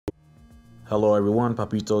Hello everyone,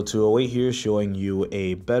 Papito208 here, showing you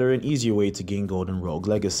a better and easier way to gain gold in Rogue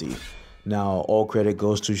Legacy. Now, all credit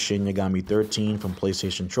goes to Shin Yagami 13 from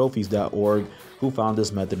PlayStationTrophies.org, who found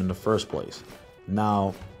this method in the first place.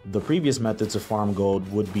 Now, the previous method to farm gold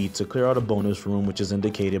would be to clear out a bonus room, which is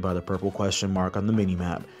indicated by the purple question mark on the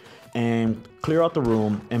minimap, and clear out the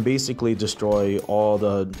room and basically destroy all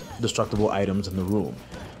the destructible items in the room.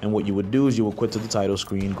 And what you would do is you would quit to the title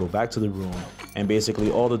screen, go back to the room, and basically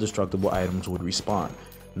all the destructible items would respawn.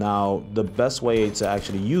 Now, the best way to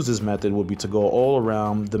actually use this method would be to go all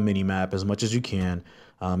around the minimap as much as you can,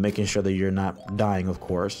 making sure that you're not dying, of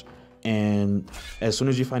course. And as soon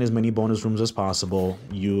as you find as many bonus rooms as possible,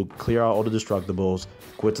 you clear out all the destructibles,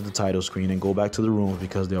 quit to the title screen, and go back to the rooms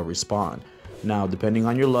because they'll respawn. Now, depending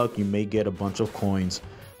on your luck, you may get a bunch of coins,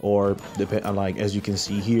 or like as you can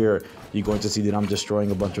see here, you're going to see that I'm destroying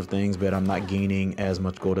a bunch of things, but I'm not gaining as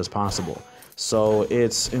much gold as possible. So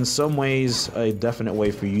it's in some ways a definite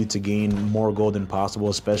way for you to gain more gold than possible,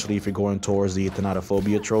 especially if you're going towards the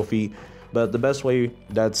Thanatophobia trophy. But the best way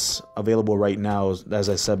that's available right now is, as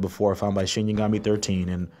I said before, found by Shin Yagami 13,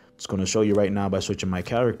 and it's going to show you right now by switching my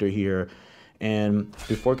character here. And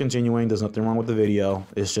before continuing, there's nothing wrong with the video,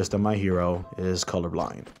 it's just that my hero is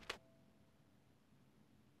colorblind.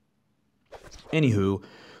 Anywho,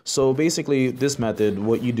 so basically this method,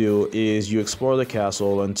 what you do is you explore the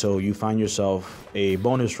castle until you find yourself a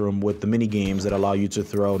bonus room with the mini games that allow you to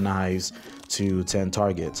throw knives to 10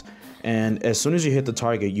 targets. And as soon as you hit the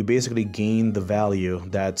target, you basically gain the value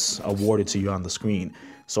that's awarded to you on the screen.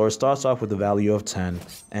 So it starts off with a value of 10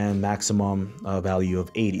 and maximum value of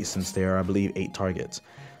 80, since there are, I believe, 8 targets.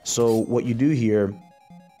 So what you do here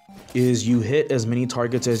is you hit as many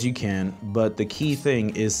targets as you can, but the key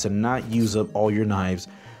thing is to not use up all your knives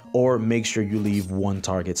or make sure you leave one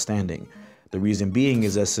target standing. The reason being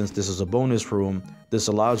is that since this is a bonus room, this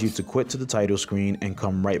allows you to quit to the title screen and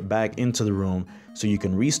come right back into the room so you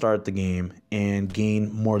can restart the game and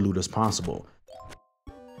gain more loot as possible.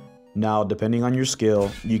 Now, depending on your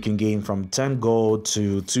skill, you can gain from 10 gold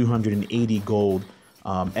to 280 gold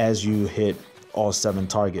as you hit all 7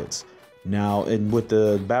 targets. Now, and with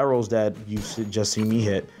the barrels that you've just seen me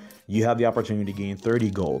hit, you have the opportunity to gain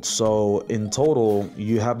 30 gold. So in total,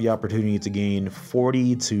 you have the opportunity to gain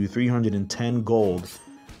 40 to 310 gold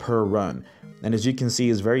per run. And as you can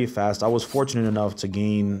see, it's very fast. I was fortunate enough to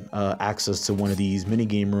gain access to one of these mini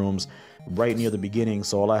game rooms right near the beginning.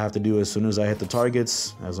 So all I have to do as soon as I hit the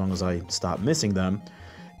targets, as long as I stop missing them,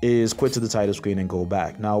 is quit to the title screen and go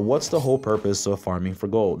back. Now, what's the whole purpose of farming for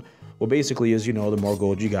gold? Well, basically, as you know, the more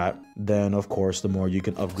gold you got, then of course, the more you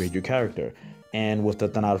can upgrade your character. And with the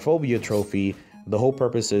Thanatophobia trophy, the whole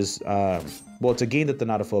purpose is, well, to gain the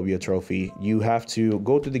Thanatophobia trophy, you have to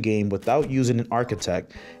go through the game without using an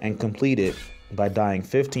architect and complete it by dying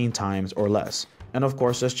 15 times or less. And of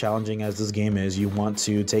course, as challenging as this game is, you want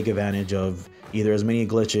to take advantage of either as many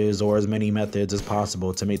glitches or as many methods as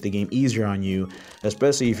possible to make the game easier on you,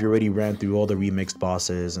 especially if you already ran through all the remixed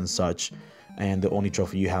bosses and such, and the only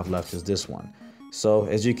trophy you have left is this one. So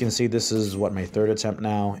as you can see, this is what, my 3rd attempt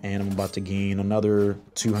now, and I'm about to gain another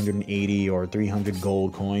 280 or 300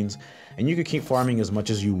 gold coins, and you can keep farming as much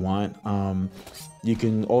as you want. You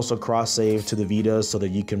can also cross save to the Vitas so that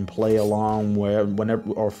you can play along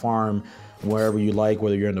whenever or farm wherever you like,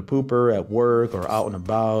 whether you're in the pooper, at work, or out and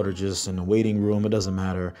about, or just in the waiting room. It doesn't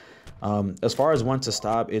matter. As far as when to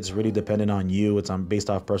stop, it's really dependent on you. It's based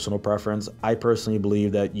off personal preference. I personally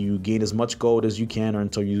believe that you gain as much gold as you can or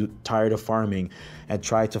until you're tired of farming, and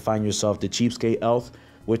try to find yourself the cheapskate elf,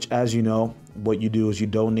 which, as you know, what you do is you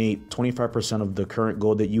donate 25% of the current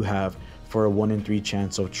gold that you have for a 1 in 3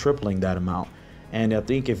 chance of tripling that amount. And I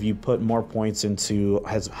think if you put more points into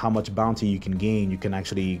how much bounty you can gain, you can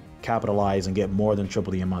actually capitalize and get more than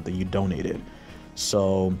triple the amount that you donated.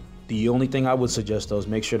 So the only thing I would suggest, though, is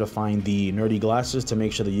make sure to find the nerdy glasses to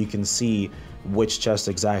make sure that you can see which chest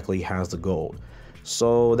exactly has the gold.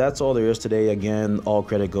 So that's all there is today. Again, all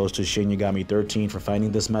credit goes to Shin Yagami 13 for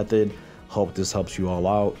finding this method. Hope this helps you all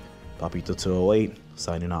out. Papito208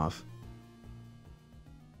 signing off.